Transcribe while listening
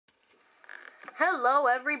Hello,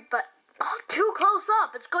 everybody. Oh, too close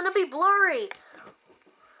up. It's gonna be blurry.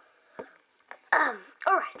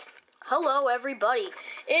 Alright. Hello, everybody.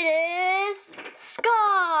 It is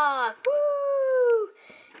Scott. Woo!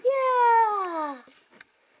 Yeah!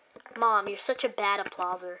 Mom, you're such a bad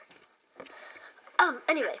applauser.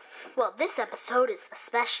 Anyway, well, this episode is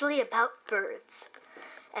especially about birds.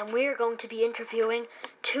 And we're going to be interviewing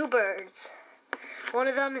two birds. One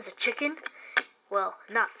of them is a chicken. Well,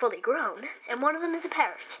 not fully grown. And one of them is a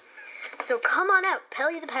parrot. So come on out,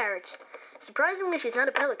 Pelly the parrot. Surprisingly, she's not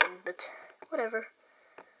a pelican, but whatever.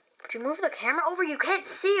 Could you move the camera over? You can't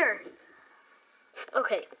see her.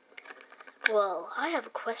 Okay. Well, I have a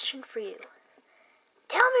question for you.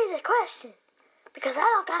 Tell me the question, because I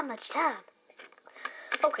don't got much time.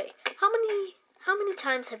 Okay, how many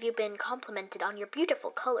times have you been complimented on your beautiful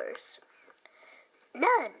colors?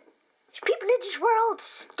 None. People in this world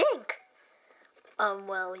stink.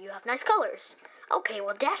 Well, you have nice colors. Okay,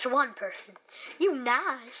 well, that's one person. You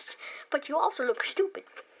nice, but you also look stupid.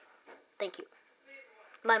 Thank you.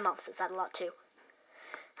 My mom says that a lot, too.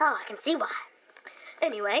 Oh, I can see why.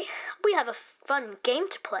 Anyway, we have a fun game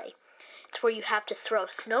to play. It's where you have to throw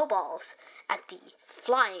snowballs at the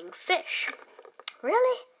flying fish.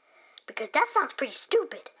 Really? Because that sounds pretty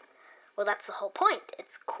stupid. Well, that's the whole point.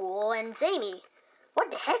 It's cool and zany.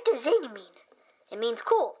 What the heck does zany mean? It means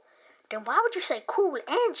cool. Then why would you say cool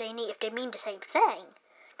and zany if they mean the same thing?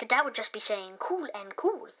 Because that would just be saying cool and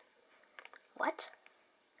cool. What?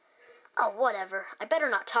 Oh, whatever. I better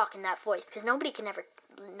not talk in that voice, because nobody can ever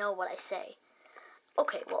know what I say.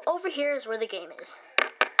 Okay, well, over here is where the game is.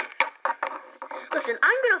 Listen,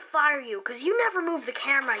 I'm gonna fire you, because you never move the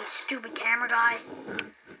camera, you stupid camera guy.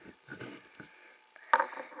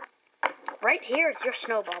 Right here is your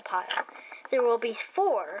snowball pile. There will be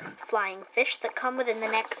 4 flying fish that come within the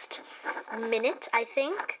next minute, I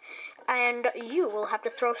think. And you will have to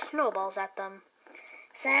throw snowballs at them.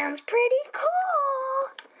 Sounds pretty cool.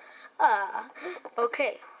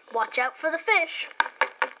 Okay. Watch out for the fish.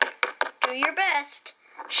 Do your best.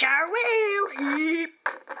 Sure will. Heep.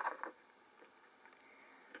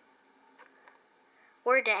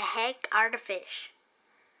 Where the heck are the fish?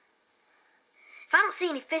 If I don't see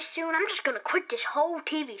any fish soon, I'm just gonna quit this whole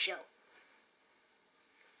TV show.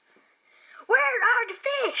 Where are the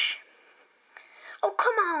fish? Oh,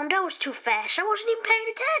 come on, that was too fast. I wasn't even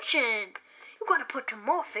paying attention. You gotta put some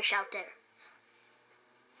more fish out there.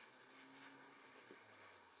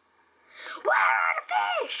 Where are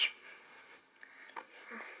the fish?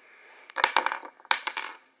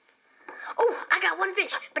 Oh, I got one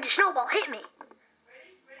fish, but the snowball hit me.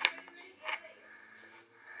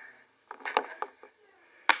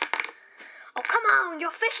 Oh, come on,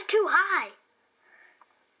 your fish are too high.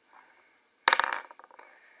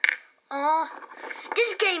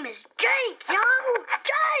 This game is jank, yo!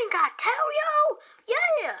 Jank, I tell you!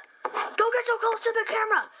 Yeah! Don't get so close to the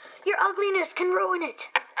camera! Your ugliness can ruin it!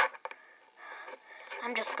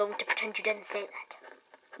 I'm just going to pretend you didn't say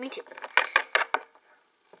that. Me too.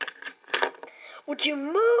 Would you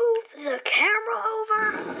move the camera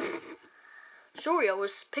over? Sorry, I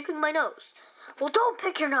was picking my nose. Well, don't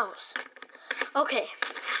pick your nose. Okay.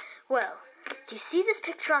 Well, do you see this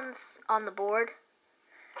picture on the board?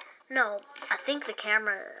 No, I think the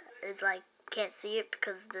camera is can't see it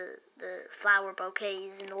because the flower bouquet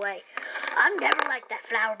is in the way. I've never liked that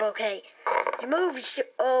flower bouquet. It moves.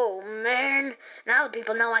 Oh man, now the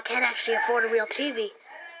people know I can't actually afford a real TV.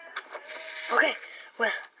 Okay,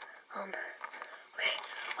 well, okay.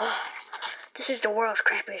 Oh, this is the world's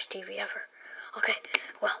crappiest TV ever. Okay,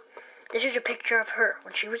 well, this is a picture of her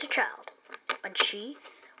when she was a child. When she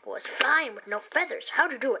was flying with no feathers.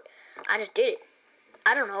 How'd you do it? I just did it.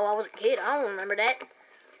 I don't know, I was a kid, I don't remember that.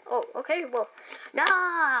 Oh, okay, well, now,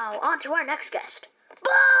 on to our next guest.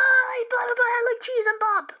 Bye, bye, bye, I like cheese and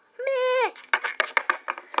Bob. Meh.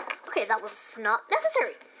 Okay, that was not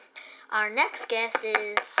necessary. Our next guest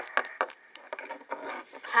is...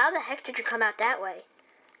 How the heck did you come out that way?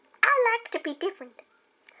 I like to be different.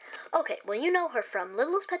 Okay, well, you know her from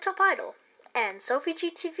Littlest Pet Shop Idol and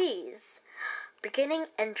Sophiegtv's beginning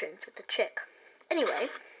entrance with the chick. Anyway...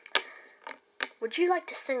 Would you like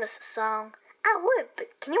to sing us a song? I would,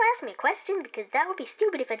 but can you ask me a question? Because that would be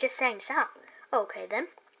stupid if I just sang the song. Okay, then.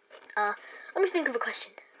 Let me think of a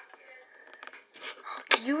question.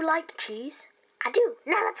 Do you like cheese? I do.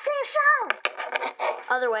 Now let's sing a song.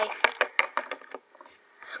 Other way.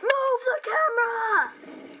 Move the camera!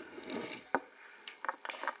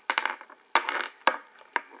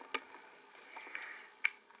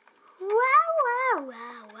 Wow, wow,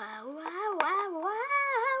 wow, wow, wow, wow, wow.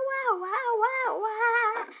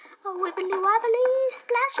 Wibbly wobbly,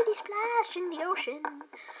 splash splashity splash in the ocean.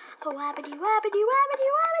 Oh, wabbity wabbity wabbity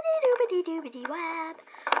wabbity doobity doobity wab.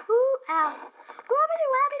 Ooh, ow. Wabbity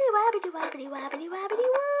wabbity wabbity wabbity wabbity wabbity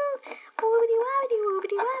woo. Woobity wabbity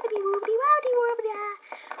woobity wabbity woobity wabbity woobity ah.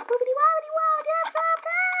 Woobity wabbity wabbity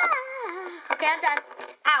ah. Okay, I'm done.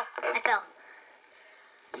 Ow, I fell.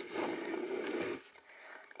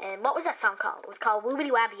 And what was that song called? It was called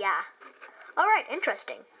Woobity Wabbity Ya. Alright,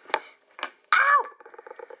 interesting. Ow!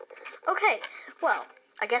 Okay, well,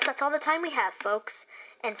 I guess that's all the time we have, folks.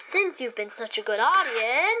 And since you've been such a good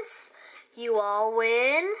audience, you all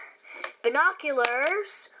win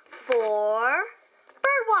binoculars for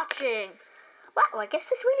bird watching. Wow, I guess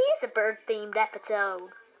this really is a bird-themed episode.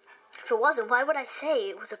 If it wasn't, why would I say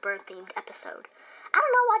it was a bird-themed episode? I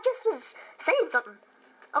don't know, I just was saying something.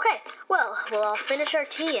 Okay, well, we'll all finish our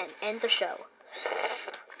tea and end the show.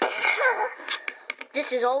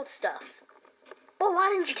 This is old stuff. Well, why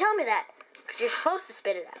didn't you tell me that? Because you're supposed to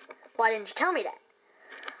spit it out. Why didn't you tell me that?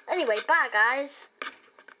 Anyway, bye, guys.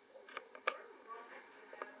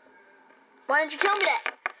 Why didn't you tell me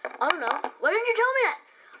that? I don't know. Why didn't you tell me that?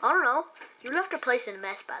 I don't know. You left your place in a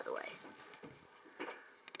mess, by the way.